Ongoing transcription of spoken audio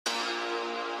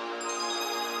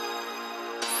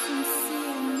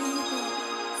Sincere neighbor,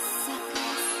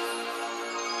 suckers.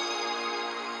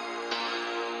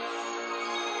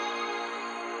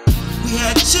 We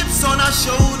had chips on our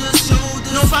shoulders.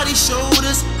 Nobody showed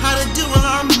us how to deal with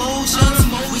our emotions.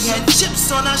 We had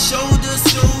chips on our shoulders.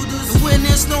 And when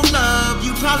there's no love,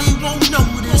 you probably won't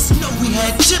notice. We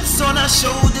had chips on our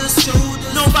shoulders.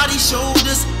 Nobody showed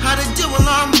us how to deal with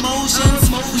our emotions.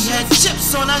 We had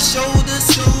chips on our shoulders.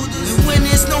 And when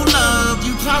there's no love,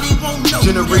 you probably won't notice.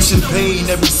 Generation pain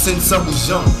ever since I was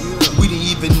young. We didn't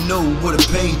even know where the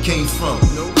pain came from.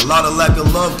 A lot of lack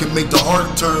of love can make the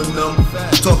heart turn numb.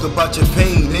 Talk about your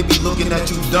pain, they be looking at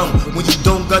you dumb. When you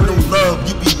don't got no love,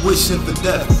 you be wishing for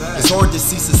death. It's hard to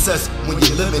see success when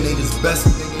your living ain't its best.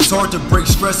 It's hard to break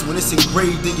stress when it's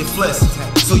engraved in your flesh.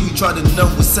 So you try to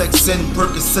numb with sex and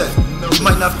Percocet. You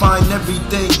might not find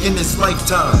everything in this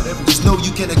lifetime. Just know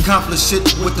you can accomplish it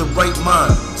with the right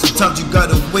mind. Sometimes you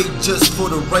gotta wait just for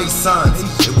the right signs.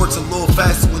 It works a little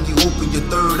faster when you open your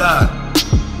third eye.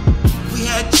 We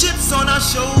had chips on our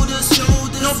shoulders.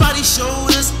 Nobody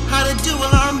showed us how to deal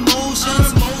with our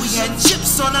emotions. We had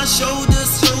chips on our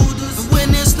shoulders. And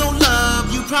when there's no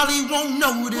love, you probably won't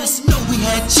notice. We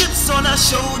had chips on our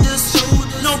shoulders.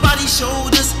 Nobody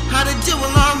showed us how to deal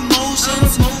with our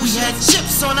emotions. We had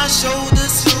chips on our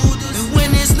shoulders. And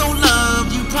when there's no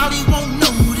love, you probably won't